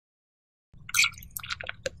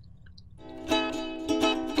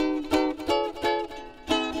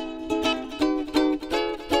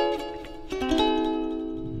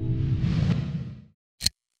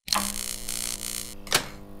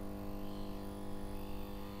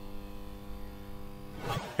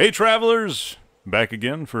Hey, travelers! Back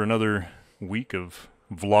again for another week of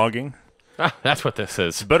vlogging. Ah, that's what this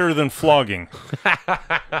is. Better than flogging.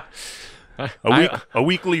 A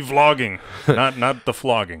weekly vlogging, not the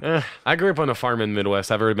flogging. I grew up on a farm in the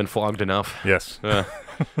Midwest. I've already been flogged enough. Yes. That's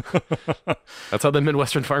how the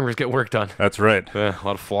Midwestern farmers get work done. That's right. A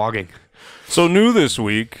lot of flogging. So new this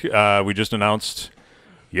week, we just announced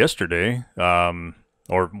yesterday,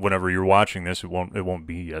 or whenever you're watching this, it won't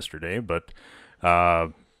be yesterday, but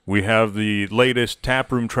we have the latest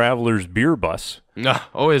Taproom Travelers beer bus.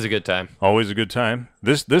 Always a good time. Always a good time.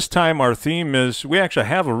 This time our theme is, we actually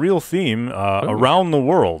have a real theme around the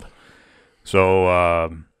world. So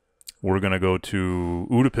we're going to go to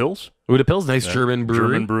Untappd. Untappd, nice German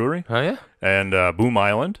brewery. Oh, yeah? And Boom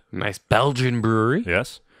Island. Nice Belgian brewery.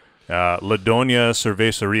 Yes. Ladonia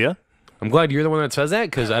Cerveceria. I'm glad you're the one that says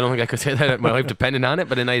that, because I don't think I could say that. My life depended on it.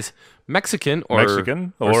 But a nice Mexican or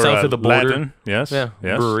south of the border. Latin, yes, yes.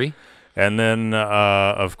 brewery. And then,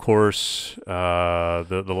 of course,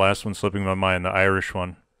 the last one slipping my mind, the Irish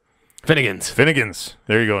one. Finnegan's.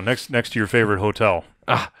 There you go. Next to your favorite hotel.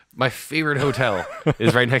 My favorite hotel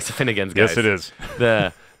is right next to Finnegan's, guys. Yes, it is.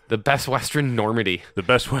 The Best Western Normandy. The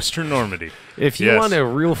Best Western Normandy. If you want a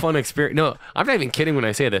real fun experience... No, I'm not even kidding when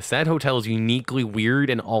I say this. That hotel is uniquely weird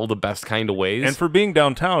in all the best kind of ways. And for being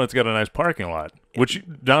downtown, it's got a nice parking lot. Which,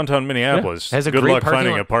 downtown Minneapolis, has a good great luck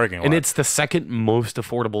finding a parking lot. And it's the second most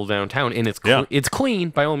affordable downtown. And it's it's clean.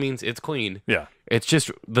 By all means, it's clean. Yeah. It's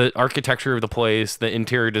just the architecture of the place, the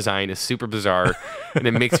interior design is super bizarre, and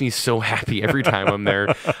it makes me so happy every time I'm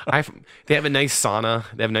there. They have a nice sauna.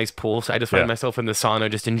 They have a nice pool. So I just find myself in the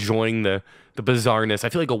sauna just enjoying the bizarreness. I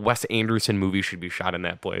feel like a Wes Anderson movie should be shot in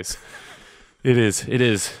that place. It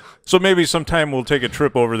is. So maybe sometime we'll take a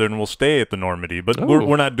trip over there and we'll stay at the Normandy, but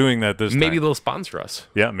we're not doing that this time. Maybe they'll sponsor us.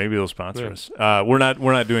 Yeah, maybe they'll sponsor us. We're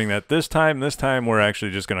not doing that this time. This time we're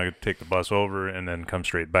actually just going to take the bus over and then come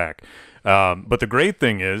straight back. But the great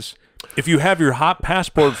thing is, if you have your hot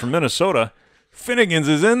passport from Minnesota, Finnegan's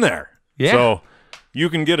is in there. Yeah. So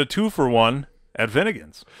you can get a 2-for-1 at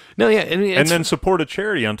Finnegan's. No, yeah, and then support a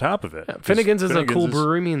charity on top of it. Yeah, Finnegan's is a cool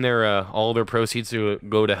brewery. I mean, all their proceeds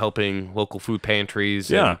go to helping local food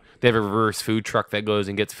pantries. Yeah. They have a reverse food truck that goes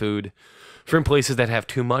and gets food from places that have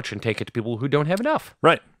too much and take it to people who don't have enough.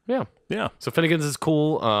 Right. Yeah. Yeah. So Finnegan's is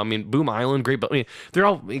cool. I mean, Boom Island, great. But I mean, they're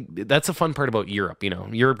all. That's the fun part about Europe. You know,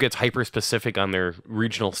 Europe gets hyper specific on their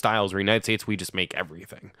regional styles. Where United States, we just make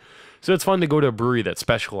everything. So it's fun to go to a brewery that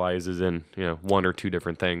specializes in one or two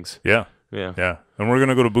different things. Yeah. Yeah. Yeah. And we're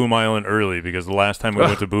gonna go to Boom Island early because the last time we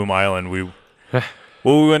went to Boom Island, we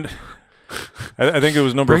went. I think it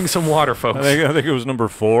was number. Bring some water, folks. I think it was number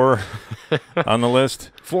 4 on the list.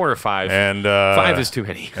 4 or 5. And 5 is too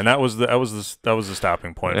many. And that was the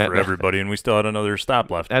stopping point for everybody, and we still had another stop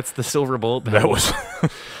left. That's the silver bullet. That was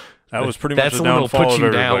pretty much the downfall of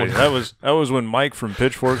everybody. Down. That was when Mike from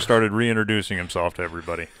Pitchfork started reintroducing himself to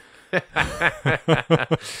everybody.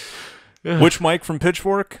 Which Mike from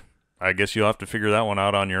Pitchfork? I guess you'll have to figure that one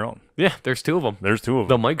out on your own. Yeah, there's 2 of them. There's 2 of them.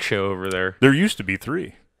 them. The Mike show over there. There used to be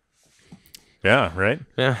 3. Yeah, right?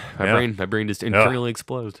 Yeah, my brain just internally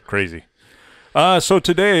explodes. Crazy. So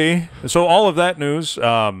today, all of that news,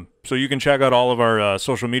 so you can check out all of our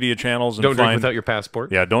social media channels. And don't drink without your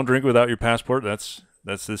passport. Yeah, don't drink without your passport. That's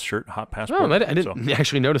this shirt, Hot Passport. Oh, I didn't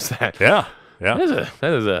actually notice that. Yeah. Yeah.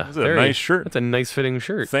 That is a nice shirt. That's a nice fitting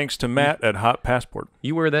shirt. Thanks to Matt at Hot Passport.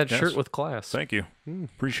 You wear that shirt with class. Thank you.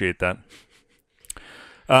 Appreciate that.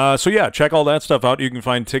 So yeah, check all that stuff out. You can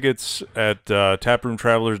find tickets at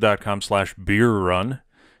taproomtravelers.com/beerrun,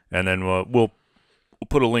 and then we'll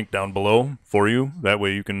put a link down below for you. That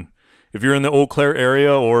way you can, if you're in the Eau Claire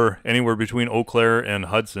area or anywhere between Eau Claire and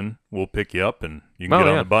Hudson, we'll pick you up and you can get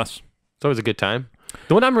on the bus. It's always a good time.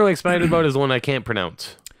 The one I'm really excited about is the one I can't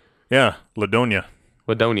pronounce. Yeah, Ladonia.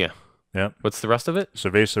 Yeah. What's the rest of it?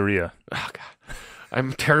 Cerveceria. Oh God.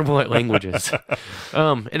 I'm terrible at languages.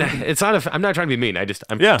 And it's not. I'm not trying to be mean. I'm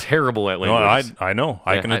terrible at languages. No, I know.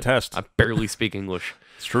 I can attest. I barely speak English.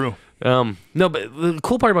 It's true. No, but the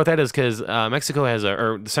cool part about that is because Mexico has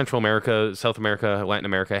or Central America, South America, Latin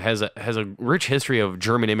America has a rich history of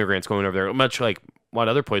German immigrants going over there, much like a lot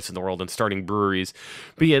of other places in the world and starting breweries.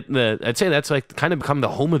 But yet, I'd say that's like kind of become the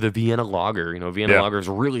home of the Vienna lager. Vienna lagers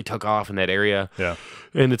really took off in that area. Yeah.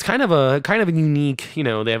 And it's kind of a unique, they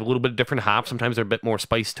have a little bit different hops. Sometimes they're a bit more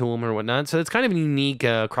spice to them or whatnot. So it's kind of a unique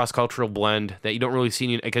cross-cultural blend that you don't really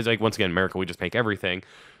see because, like, once again, America, we just make everything.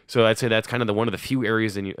 So I'd say that's kind of one of the few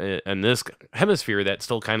areas in this hemisphere that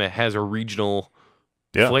still kind of has a regional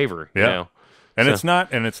flavor. Yeah. And it's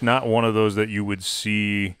not one of those that you would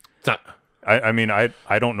see. It's not. I mean,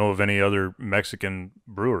 I don't know of any other Mexican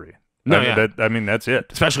brewery. No, I mean, that's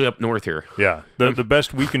it. Especially up north here. Yeah. The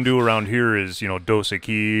best we can do around here is, Dos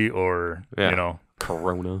Equis or,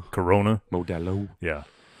 Corona. Modelo. Yeah.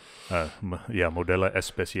 Modelo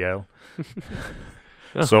Especial.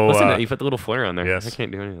 Oh, So listen to that. You put the little flare on there. yes. I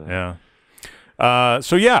can't do any of that. Yeah.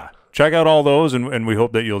 So yeah, check out all those, and we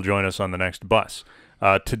hope that you'll join us on the next bus.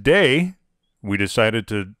 Today, we decided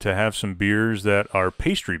to have some beers that are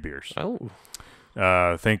pastry beers. Oh.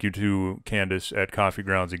 Thank you to Candace at Coffee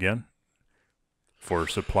Grounds again for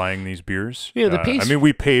supplying these beers. Yeah, I mean,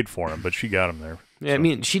 we paid for them, but she got them there. Yeah, so. I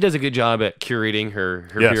mean, she does a good job at curating her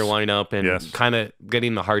yes. beer lineup and kind of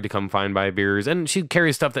getting the hard to come find by beers. And she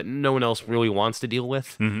carries stuff that no one else really wants to deal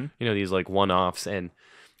with. Mm-hmm. These like one-offs. And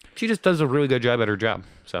she just does a really good job at her job.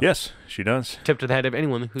 So yes, she does. Tip to the head of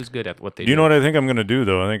anyone who's good at what they do. You know what I think I'm going to do,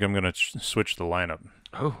 though? I think I'm going to switch the lineup.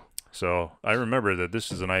 Oh. So I remember that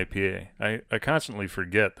this is an IPA. I constantly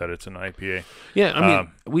forget that it's an IPA. Yeah, I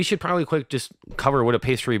mean, we should probably just cover what a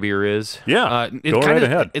pastry beer is. Yeah, go right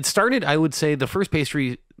ahead. It started, I would say, the first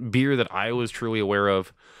pastry beer that I was truly aware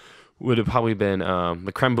of would have probably been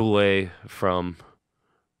the creme brulee from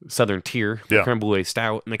Southern Tier, the creme brulee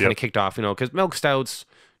stout, and they kind of kicked off, because milk stouts,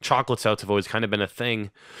 chocolate stouts have always kind of been a thing,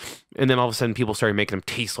 and then all of a sudden people started making them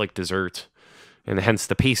taste like dessert. And hence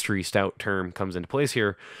the pastry stout term comes into place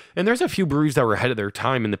here. And there's a few breweries that were ahead of their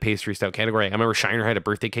time in the pastry stout category. I remember Shiner had a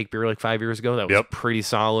birthday cake beer like 5 years ago. That was pretty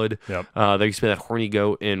solid. Yep. There used to be that Horny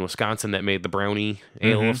Goat in Wisconsin that made the brownie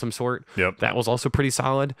ale of some sort. Yep. That was also pretty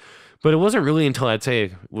solid. But it wasn't really until, I'd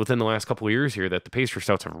say, within the last couple of years here that the pastry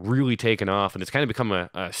stouts have really taken off. And it's kind of become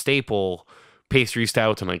a staple pastry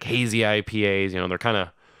stouts and like hazy IPAs. They're kind of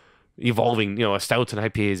evolving. Stouts and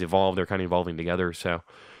IPAs evolve. They're kind of evolving together. So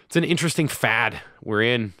it's an interesting fad we're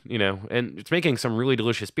in, and it's making some really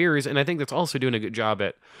delicious beers. And I think that's also doing a good job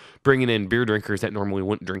at bringing in beer drinkers that normally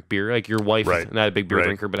wouldn't drink beer. Like your wife is not a big beer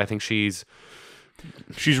drinker, but I think she's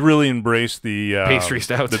really embraced the pastry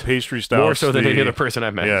stouts. The pastry stouts. More so than any other person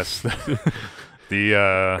I've met. Yes.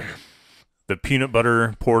 the peanut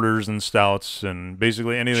butter porters and stouts and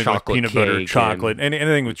basically anything with peanut butter, chocolate,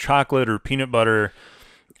 anything with chocolate or peanut butter.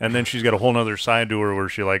 And then she's got a whole nother side to her where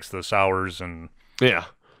she likes the sours and... Yeah.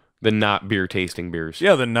 The not beer tasting beers.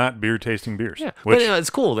 Yeah, the not beer tasting beers. Yeah, but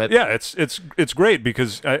it's cool. It's great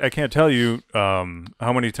because I can't tell you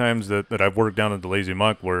how many times that I've worked down at the Lazy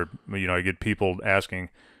Monk where I get people asking,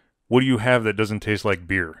 "What do you have that doesn't taste like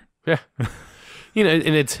beer?" Yeah,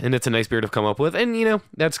 and it's a nice beer to come up with, and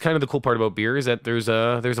that's kind of the cool part about beer is that there's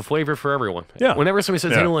a flavor for everyone. Yeah. Whenever somebody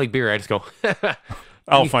says they don't like beer, I just go,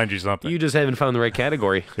 "I'll find you something." You just haven't found the right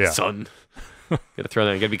category, son. Gotta throw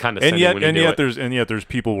that. Gotta be condescending. And yet there's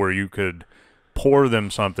people where you could pour them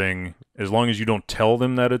something as long as you don't tell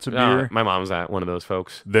them that it's a beer. My mom's one of those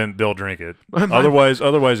folks. Then they'll drink it. Otherwise,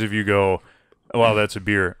 if you go, "Wow, that's a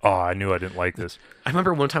beer," I knew I didn't like this. I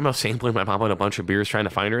remember one time I was sampling my mom on a bunch of beers trying to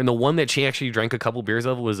find her, and the one that she actually drank a couple beers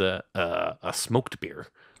of was a smoked beer.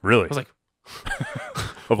 Really? I was like,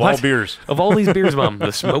 of all beers, of all these beers, Mom,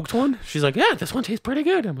 the smoked one? She's like, yeah, this one tastes pretty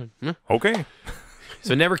good. I'm like, okay.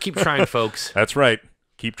 So never keep trying, folks. That's right.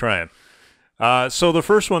 Keep trying. So the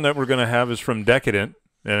first one that we're going to have is from Decadent,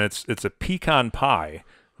 and it's a pecan pie.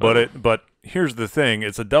 But here's the thing: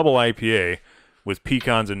 it's a double IPA with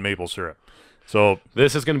pecans and maple syrup. So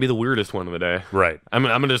this is going to be the weirdest one of the day. Right. I'm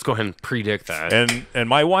going to just go ahead and predict that. And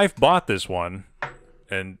my wife bought this one,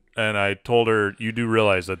 and I told her, "You do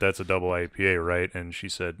realize that that's a double IPA, right?" And she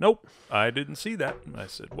said, "Nope, I didn't see that." And I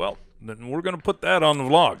said, "Well, then we're going to put that on the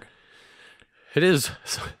vlog." It is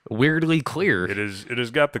weirdly clear. It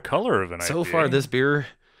has got the color of an IPA. So far, this beer,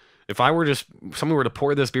 if someone were to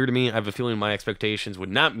pour this beer to me, I have a feeling my expectations would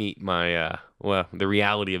not meet my the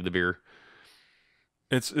reality of the beer.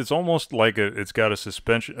 It's almost like it's got a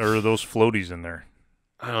suspension or those floaties in there.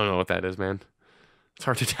 I don't know what that is, man. It's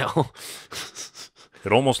hard to tell.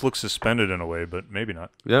 It almost looks suspended in a way, but maybe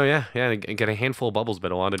not. Oh yeah. Get a handful of bubbles,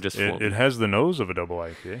 but a lot of just. It has the nose of a double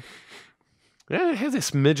IPA. Yeah, it has a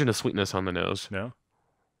smidgen of sweetness on the nose. Yeah.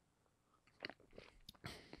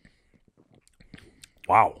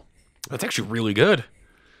 Wow. That's actually really good.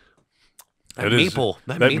 That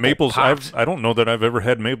maple's. I don't know that I've ever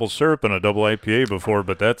had maple syrup in a double IPA before,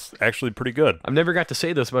 but that's actually pretty good. I've never got to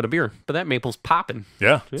say this about a beer, but that maple's popping.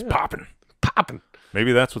 Yeah, it's popping. Popping.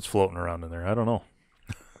 Maybe that's what's floating around in there. I don't know.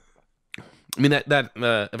 I mean,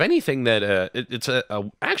 that if anything, it's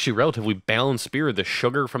a actually relatively balanced beer. The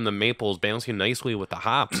sugar from the maple is balancing nicely with the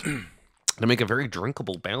hops to make a very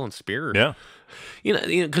drinkable, balanced beer. Yeah.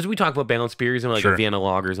 Because we talk about balanced beers and like Sure. Vienna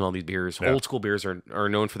lagers and all these beers. Yeah. Old school beers are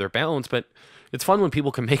known for their balance, but It's fun when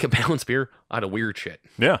people can make a balanced beer out of weird shit.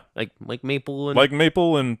 Yeah. Like maple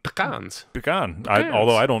and pecans. Pecans.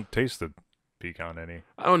 Although I don't taste the pecan any.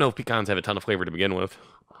 I don't know if pecans have a ton of flavor to begin with.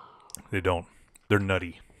 They don't. They're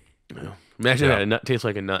nutty. Yeah. Imagine that a nut tastes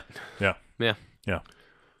like a nut. Yeah. Yeah. Yeah.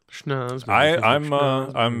 Schnoz,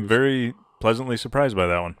 I'm very pleasantly surprised by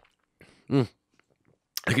that one.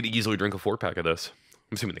 I could easily drink a 4-pack of this.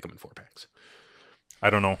 I'm assuming they come in 4-packs. I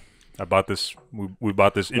don't know. I bought this. We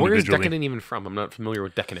bought this individually. Where is Decadent even from? I'm not familiar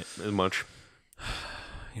with Decadent as much.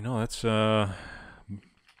 You know, that's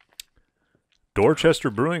Dorchester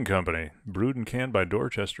Brewing Company, brewed and canned by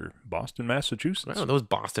Dorchester, Boston, Massachusetts. Wow, those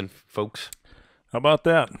Boston folks. How about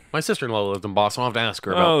that? My sister-in-law lives in Boston. I'll have to ask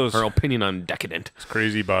her about her opinion on Decadent. It's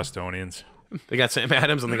crazy Bostonians. They got Sam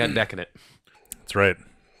Adams and they got Decadent. That's right.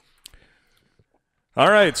 All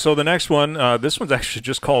right, so the next one, this one's actually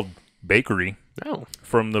just called Bakery. Oh.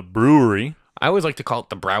 From the brewery. I always like to call it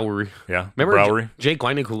the Browery. Yeah, remember Browery. Jake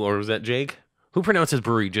Leinenkugel, or was that Jake? Who pronounces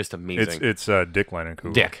brewery just amazing? It's Dick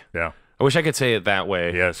Leinenkugel. Dick. Yeah. I wish I could say it that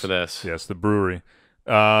way for this. Yes, the brewery.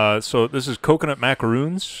 So this is Coconut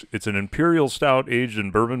Macaroons. It's an imperial stout aged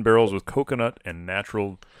in bourbon barrels with coconut and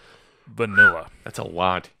natural vanilla. That's a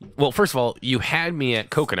lot. Well, first of all, you had me at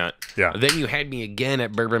coconut. Yeah. Then you had me again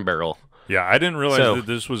at bourbon barrel. Yeah, I didn't realize that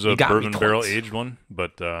this was a bourbon barrel aged one,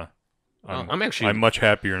 but I'm much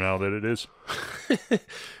happier now that it is.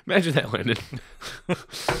 Imagine that, Landon.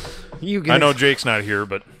 I know Jake's not here,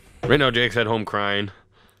 but right now Jake's at home crying.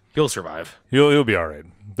 He'll survive. He'll be all right.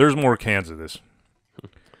 There's more cans of this.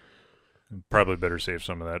 Probably better save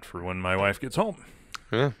some of that for when my wife gets home.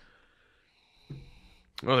 Yeah.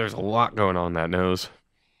 Well, there's a lot going on that nose.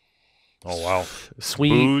 Oh, wow.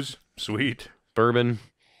 Sweet. Booze. Sweet. Bourbon.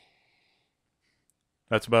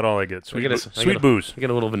 That's about all I get. Sweet booze. I get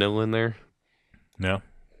a little vanilla in there. Yeah.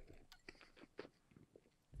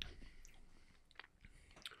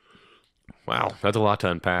 Wow, that's a lot to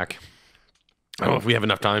unpack. I don't know if we have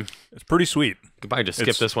enough time. It's pretty sweet. Goodbye. Just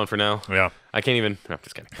skip this one for now. Yeah. I can't even. No, I'm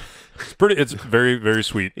just kidding. It's very, very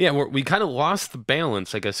sweet. Yeah, we kind of lost the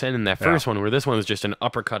balance, like I said in that first one, where this one was just an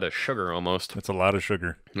uppercut of sugar almost. It's a lot of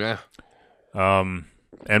sugar. Yeah. And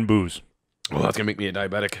booze. Well, that's gonna make me a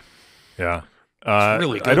diabetic. Yeah. It's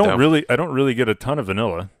really good, I don't really get a ton of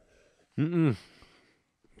vanilla.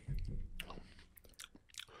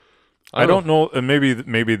 I don't know. Maybe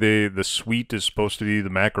the sweet is supposed to be the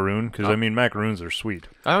macaroon, because I mean macaroons are sweet.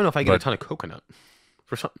 I don't know if I get a ton of coconut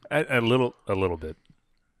for something. A little bit.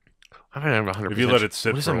 I don't know 100%. If you let it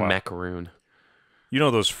sit what is for a while. Macaroon? You know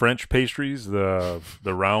those French pastries, the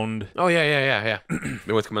round. Oh yeah. They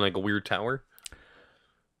always come in like a weird tower.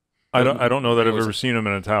 I don't know that I've ever seen them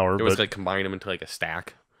in a tower. They always like combine them into like a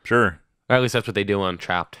stack. Sure. Or at least that's what they do on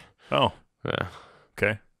Untappd. Oh. Yeah.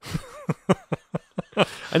 Okay.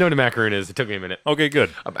 I know what a macaroon is. It took me a minute. Okay, good.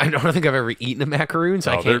 I don't think I've ever eaten a macaroon,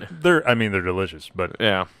 so I can't. They're delicious, but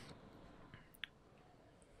yeah.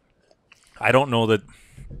 I don't know that.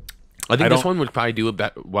 I think this one would probably do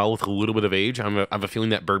well with a little bit of age. I have a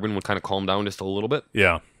feeling that bourbon would kind of calm down just a little bit.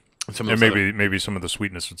 Yeah. And maybe some of the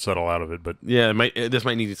sweetness would settle out of it, but yeah, this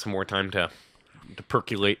might need some more time to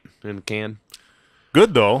percolate in the can.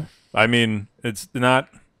 Good though. I mean, it's not.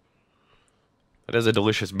 It is a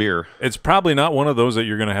delicious beer. It's probably not one of those that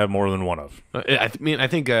you're going to have more than one of. I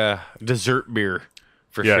think dessert beer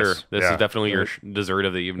for sure. This is definitely your dessert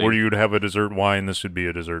of the evening. Where you'd have a dessert wine, this would be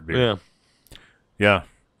a dessert beer. Yeah. Yeah.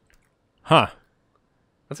 Huh.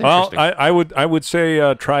 That's interesting. Well, I would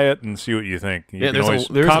say try it and see what you think. You can always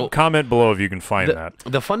comment below if you can find that.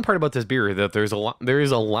 The fun part about this beer is that there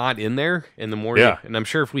is a lot in there, and the more and I'm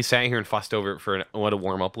sure if we sat here and fussed over it for let it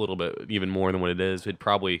warm up a little bit, even more than what it is, it'd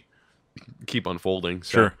probably keep unfolding.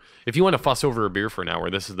 So sure. If you want to fuss over a beer for an hour,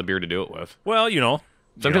 this is the beer to do it with. Well,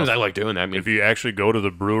 sometimes I like doing that. I mean, if you actually go to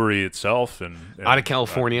the brewery itself and out of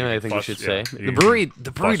California, I think we should say the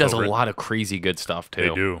brewery does a lot of crazy good stuff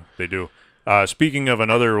too. They do. Speaking of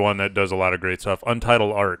another one that does a lot of great stuff,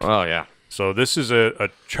 Untitled Art. Oh yeah. So this is a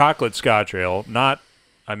chocolate Scotch ale. Not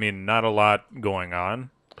a lot going on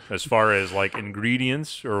as far as like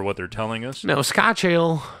ingredients or what they're telling us. No, Scotch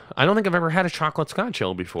ale. I don't think I've ever had a chocolate Scotch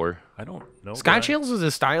ale before. I don't know. Scotch ales is a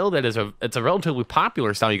style that it's a relatively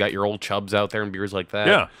popular style. You got your old Chubbs out there and beers like that.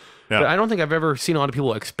 Yeah. But I don't think I've ever seen a lot of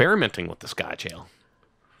people experimenting with the Scotch ale.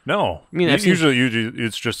 No, I mean usually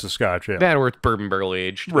it's just a Scotch ale. That or it's bourbon barrel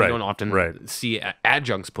aged. Right. You don't often see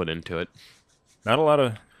adjuncts put into it. Not a lot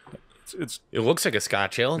of. It looks like a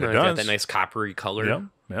Scotch ale, and it's got that nice coppery color.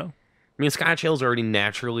 Yeah. I mean, Scotch ale is already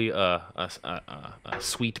naturally a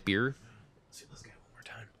sweet beer. Let's see, let's get it one more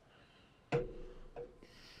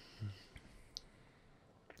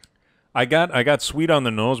I got sweet on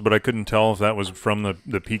the nose, but I couldn't tell if that was from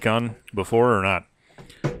the pecan before or not.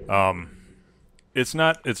 It's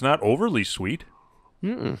not overly sweet.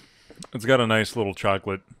 It's got a nice little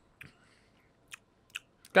chocolate.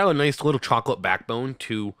 Got a nice little chocolate backbone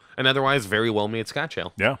to an otherwise very well-made Scotch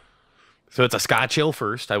ale. Yeah. So it's a Scotch ale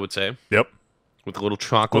first, I would say. Yep. With a little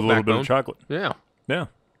chocolate With a little backbone. bit of chocolate. Yeah. Yeah.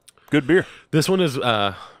 Good beer. This one is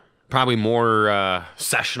probably more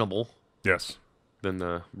sessionable Yes. than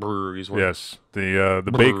the brewery's one. Yes.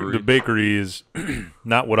 The bakery is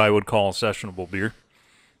not what I would call sessionable beer.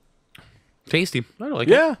 Tasty. I like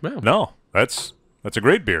Yeah. it. No. That's a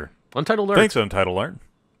great beer. Untitled Art. Thanks, Untitled Art.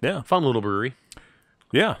 Yeah. Fun little brewery.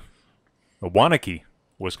 Yeah. Wanakee,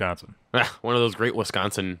 Wisconsin. One of those great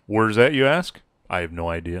Wisconsin. Where's that, you ask? I have no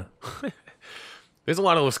idea. There's a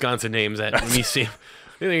lot of Wisconsin names that when you see.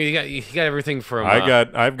 You got everything from. I've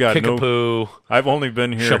got Kickapoo. I've only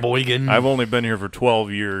been here. Sheboygan. I've only been here for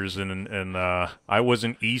 12 years, and I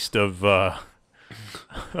wasn't east of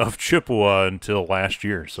Chippewa until last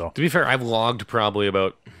year. So To be fair, I've logged probably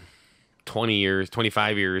about 20 years,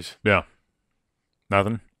 25 years. yeah,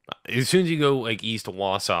 nothing. As soon as you go like east of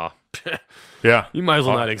Wausau, Yeah, you might as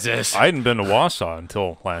well not exist. I hadn't been to Wausau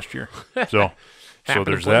until last year. So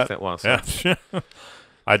there's that. At Wausau. Yeah.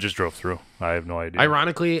 I just drove through. I have no idea.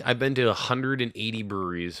 Ironically, I've been to 180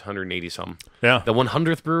 breweries, 180 some. Yeah. The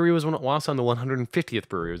 100th brewery was one at Wausau, and the 150th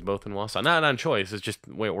brewery was both in Wausau. Not on choice; it's just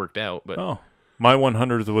the way it worked out. But Oh, my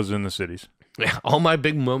 100th was in the cities. yeah, all my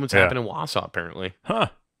big moments happen in Wausau. Apparently, Huh?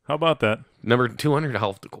 How about that? number 200,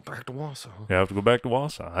 I'll have to go back to Wausau. You have to go back to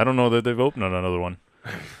Wausau. I don't know that they've opened another one.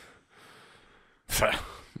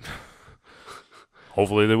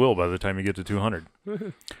 Hopefully they will by the time you get to 200.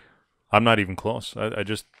 I'm not even close. I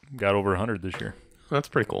just got over 100 this year. That's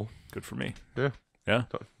pretty cool. Good for me. Yeah. Yeah?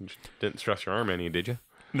 Didn't stress your arm any, did you?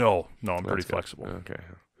 No, I'm pretty That's good. flexible. Okay.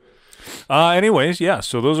 Anyways, yeah,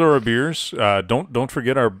 so those are our beers. Don't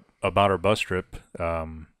forget about our bus trip.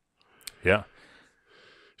 Yeah.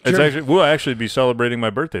 We'll actually be celebrating my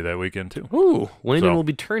birthday that weekend too. Ooh, Landon So- will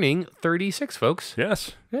be turning 36, folks.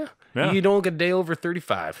 Yes. Yeah. Yeah. You don't get a day over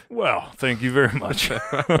 35. Well, thank you very much.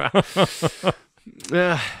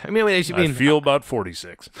 I feel about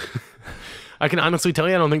 46. I can honestly tell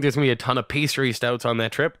you, I don't think there's going to be a ton of pastry stouts on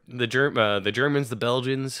that trip. The Germans, the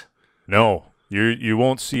Belgians. No, you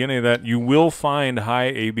won't see any of that. You will find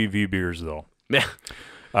high ABV beers though. Yeah.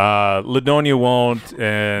 Ladonia won't,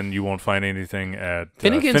 and you won't find anything at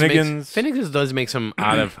Finnegan's. Finnegan's does make some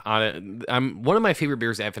out of. One of my favorite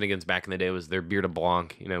beers at Finnegan's back in the day was their Beer de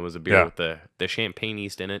Blanc. You know, it was a beer with the champagne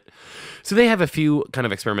yeast in it. So they have a few kind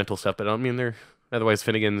of experimental stuff, but I don't mean they're otherwise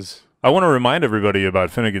Finnegan's. I want to remind everybody about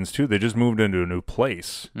Finnegan's too. They just moved into a new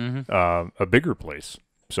place, a bigger place.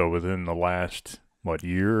 So within the last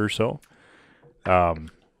year or so,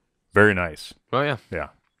 very nice. Oh yeah, Yeah,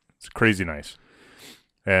 it's crazy nice.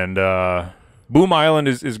 And Boom Island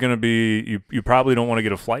is going to be. You probably don't want to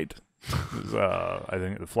get a flight. I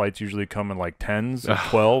think the flights usually come in like 10s or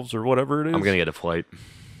 12s or whatever it is. I'm gonna get a flight.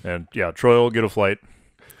 And yeah, Troy will get a flight.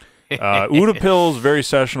 Uda Pills, very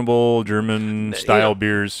sessionable German style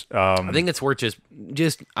beers. I think it's worth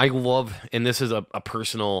just I love, and this is a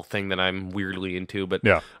personal thing that I'm weirdly into, but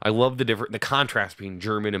Yeah. I love the contrast between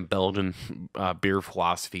German and Belgian beer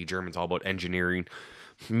philosophy. German's all about engineering,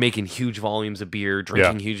 making huge volumes of beer,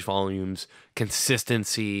 drinking huge volumes,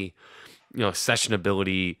 consistency,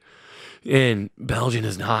 sessionability. And Belgian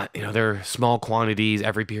is not, they're small quantities.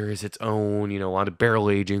 Every beer is its own, a lot of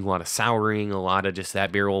barrel aging, a lot of souring, a lot of just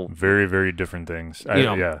that beer will, very, very different things.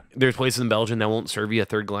 There's places in Belgium that won't serve you a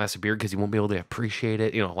third glass of beer because you won't be able to appreciate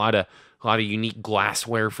it. A lot of unique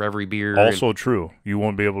glassware for every beer. Also true. You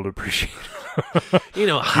won't be able to appreciate it. You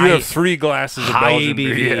have 3 glasses of Belgian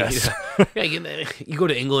beer. ABV. Yes. You go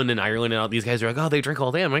to England and Ireland and all these guys are like, oh, they drink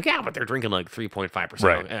all day. I'm like, yeah, but they're drinking like 3.5%.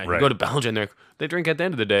 Right. You go to Belgium, they drink at the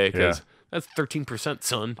end of the day because that's 13%,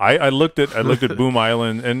 son. I looked at Boom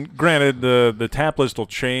Island, and granted, the tap list will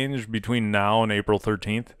change between now and April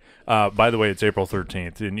 13th. By the way, it's April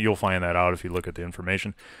 13th, and you'll find that out if you look at the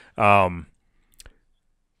information.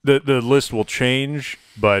 The list will change,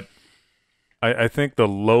 but I think the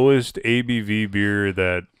lowest ABV beer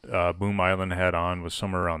that Boom Island had on was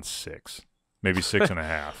somewhere around 6, maybe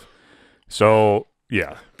 6.5. So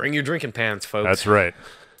yeah, Bring your drinking pants, folks. that's right.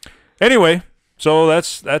 Anyway, so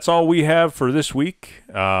that's all we have for this week.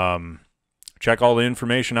 Check all the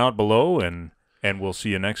information out below, and we'll see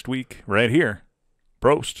you next week right here.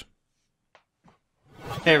 Prost.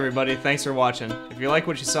 Hey everybody, thanks for watching. If you like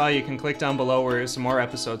what you saw, you can click down below where there's some more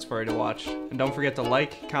episodes for you to watch. And don't forget to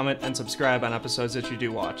like, comment, and subscribe on episodes that you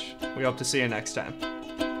do watch. We hope to see you next time.